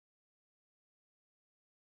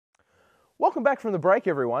Welcome back from the break,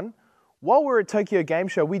 everyone. While we're at Tokyo Game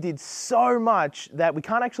Show, we did so much that we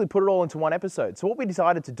can't actually put it all into one episode. So what we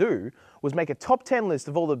decided to do was make a top 10 list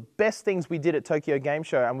of all the best things we did at Tokyo Game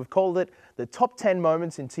Show, and we've called it the top 10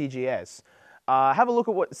 moments in TGS. Have a look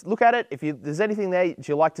at it. If there's anything there that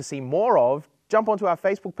you'd like to see more of, jump onto our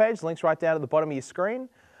Facebook page, links right down at the bottom of your screen,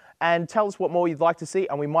 and tell us what more you'd like to see,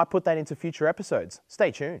 and we might put that into future episodes. Stay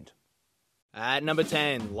tuned. At number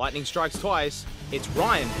 10, Lightning Strikes Twice, it's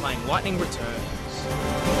Ryan playing Lightning Returns.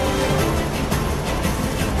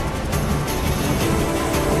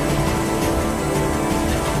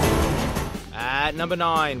 At number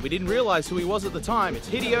 9, we didn't realise who he was at the time, it's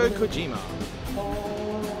Hideo Kojima.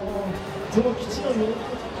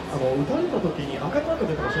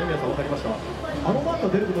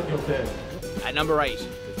 At number 8,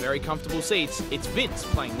 with very comfortable seats, it's Vince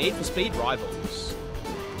playing Need for Speed Rivals.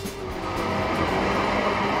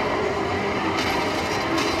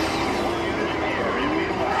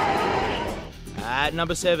 At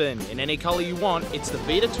number 7, in any colour you want, it's the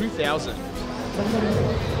Vita 2000.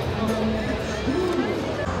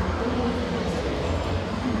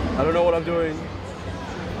 I don't know what I'm doing.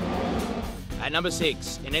 At number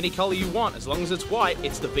 6, in any colour you want, as long as it's white,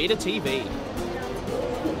 it's the Vita TV.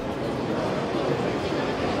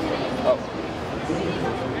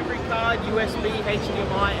 Memory card, USB,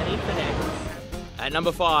 HDMI and Ethernet. At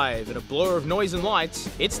number 5, in a blur of noise and lights,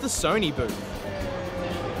 it's the Sony booth.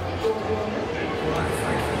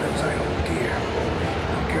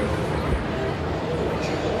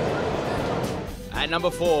 At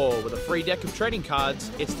number 4, with a free deck of trading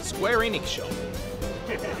cards, it's the Square Enix shop.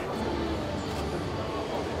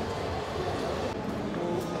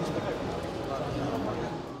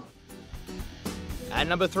 At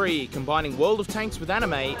number 3, combining World of Tanks with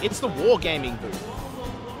anime, it's the Wargaming booth.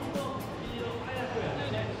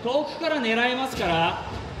 遠くから狙えますから、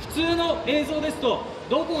普通の映像ですと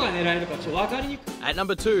どこが狙えるかちょっと分かりにくい。 At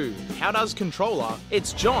number 2, how does controller?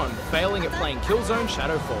 It's John failing at playing Killzone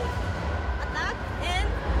Shadowfall. Attack and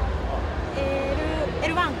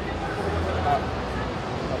L1.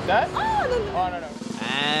 Like that? Oh, no.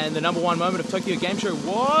 And the number 1 moment of Tokyo Game Show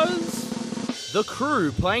was the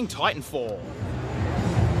crew playing Titanfall.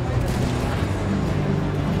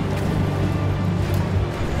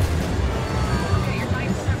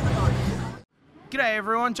 G'day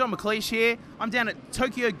everyone, John McLeish here. I'm down at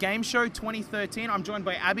Tokyo Game Show 2013. I'm joined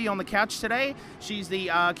by Abby on the couch today. She's the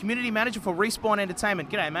community manager for Respawn Entertainment.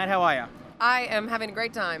 G'day, Matt, how are you? I am having a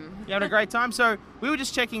great time. You having a great time? So we were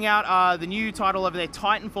just checking out the new title over there,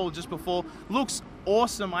 Titanfall, just before. Looks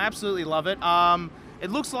awesome. I absolutely love it.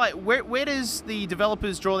 It looks like, where does the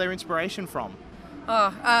developers draw their inspiration from?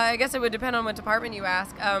 Oh, I guess it would depend on what department you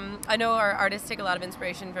ask. I know our artists take a lot of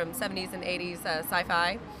inspiration from 70s and 80s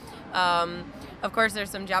sci-fi. Of course, there's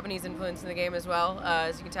some Japanese influence in the game as well.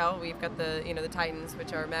 As you can tell, we've got the the Titans,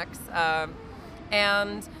 which are mechs,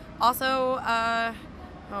 and also,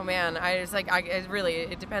 oh man,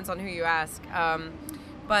 it depends on who you ask.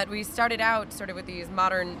 But we started out sort of with these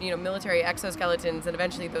modern, military exoskeletons, and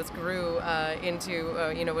eventually those grew into,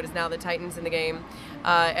 what is now the Titans in the game.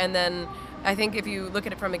 And then I think if you look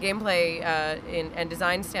at it from a gameplay and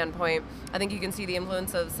design standpoint, I think you can see the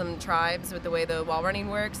influence of some tribes with the way the wall running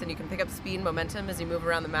works, and you can pick up speed and momentum as you move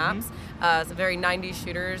around the maps. Some very 90s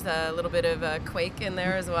shooters, a little bit of Quake in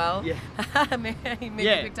there as well. Yeah. Maybe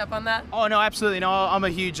you picked up on that? Oh, no, absolutely. No, I'm a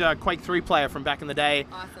huge Quake 3 player from back in the day.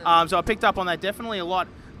 Awesome. So I picked up on that definitely a lot.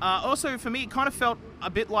 Also, for me, it kind of felt a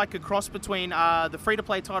bit like a cross between the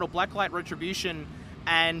free-to-play title Blacklight Retribution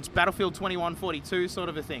and Battlefield 2142 sort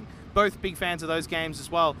of a thing. Both big fans of those games as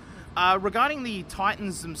well. Regarding the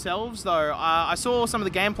Titans themselves, though, I saw some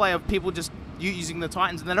of the gameplay of people just using the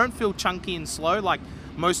Titans, and they don't feel chunky and slow like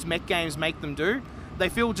most mech games make them do. They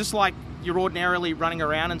feel just like you're ordinarily running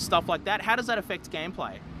around and stuff like that. How does that affect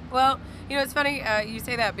gameplay? Well, it's funny you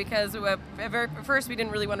say that, because at first we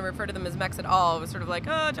didn't really want to refer to them as mechs at all. It was sort of like,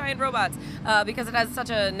 oh, giant robots, because it has such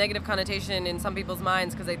a negative connotation in some people's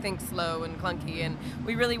minds because they think slow and clunky, and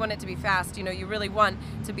we really want it to be fast. You really want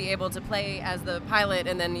to be able to play as the pilot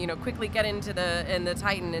and then, quickly get into the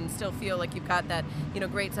Titan and still feel like you've got that,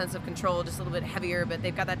 great sense of control, just a little bit heavier, but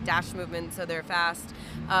they've got that dash movement, so they're fast.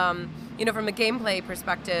 From a gameplay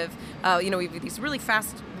perspective, we've these really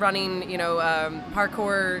fast running,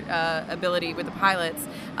 parkour ability with the pilots.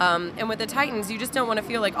 And with the Titans, you just don't want to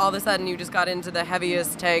feel like all of a sudden you just got into the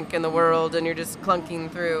heaviest tank in the world and you're just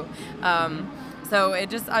clunking through. So it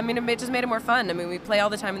just made it more fun. I mean, we play all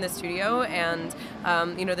the time in the studio, and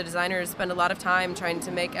the designers spend a lot of time trying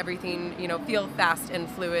to make everything feel fast and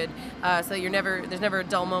fluid, so there's never a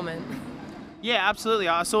dull moment. Yeah, absolutely.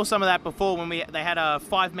 I saw some of that before when they had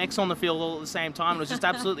 5 mechs on the field all at the same time. It was just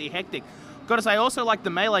absolutely hectic. Got to say, I also like the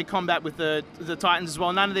melee combat with the Titans as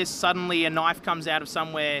well. None of this suddenly a knife comes out of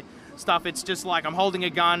somewhere stuff. It's just like I'm holding a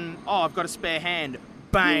gun. Oh, I've got a spare hand.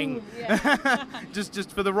 Bang! Ooh, yeah.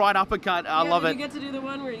 just for the right uppercut. I love it. Did you get to do the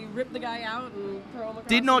one where you rip the guy out and throw him across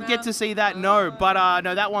Did not the get map? to see that, no. But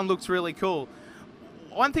no, that one looks really cool.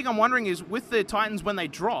 One thing I'm wondering is, with the Titans when they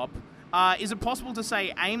drop, is it possible to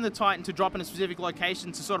say aim the Titan to drop in a specific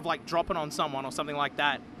location to sort of like drop it on someone or something like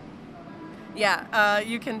that? Yeah,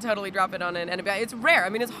 you can totally drop it on an enemy. It's rare. I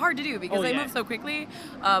mean, it's hard to do because they move so quickly,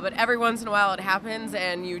 but every once in a while it happens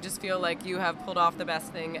and you just feel like you have pulled off the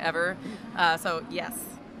best thing ever. So, yes.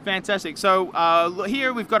 Fantastic. So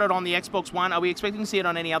here we've got it on the Xbox One. Are we expecting to see it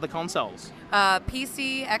on any other consoles?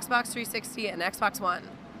 PC, Xbox 360, and Xbox One.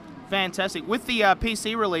 Fantastic. With the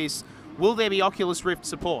PC release, will there be Oculus Rift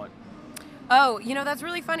support? Oh, you know, that's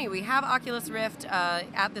really funny. We have Oculus Rift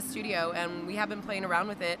at the studio, and we have been playing around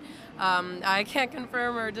with it. I can't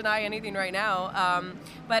confirm or deny anything right now,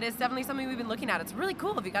 but it's definitely something we've been looking at. It's really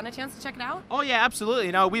cool. Have you gotten a chance to check it out? Oh yeah, absolutely.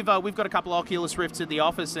 You know, we've got a couple of Oculus Rifts at the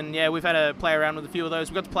office, and yeah, we've had to play around with a few of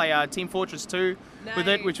those. We got to play Team Fortress 2 with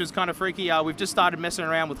it, which was kind of freaky. We've just started messing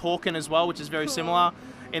around with Hawken as well, which is very similar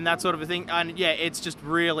in that sort of a thing. And yeah, it's just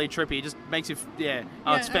really trippy. It just makes you,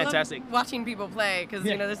 it's fantastic. I love watching people play because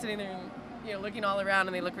you know they're sitting there, you know, looking all around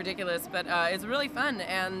and they look ridiculous, but it's really fun,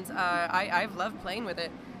 and I've loved playing with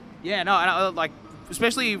it. Yeah, no, and I, like,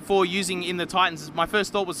 especially for using in the Titans, my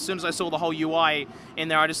first thought was as soon as I saw the whole UI in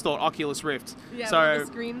there, I just thought Oculus Rift. Yeah, so with the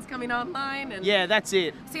screens coming online. And yeah, that's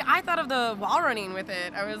it. See, I thought of the wall running with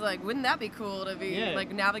it. I was like, wouldn't that be cool to be like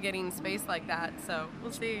navigating space like that? So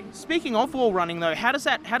we'll see. Speaking of wall running though, how does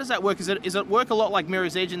that work? Is it work a lot like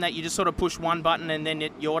Mirror's Edge in that you just sort of push one button and then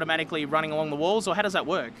you're automatically running along the walls, or how does that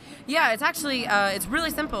work? Yeah, it's actually it's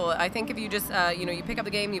really simple. I think if you just you pick up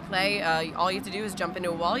the game, you play, all you have to do is jump into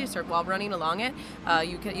a wall. You start wall running along it.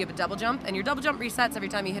 You have a double jump, and your double jump resets every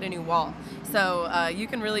time you hit a new wall. So you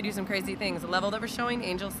can really do some crazy things. The level that we're showing,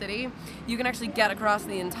 Angel City, you can actually get across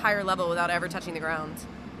the entire level without ever touching the ground.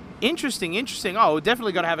 Interesting. Oh,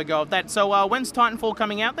 definitely got to have a go at that. So when's Titanfall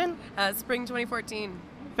coming out then? Spring 2014.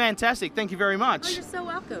 Fantastic. Thank you very much. Oh, you're so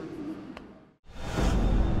welcome.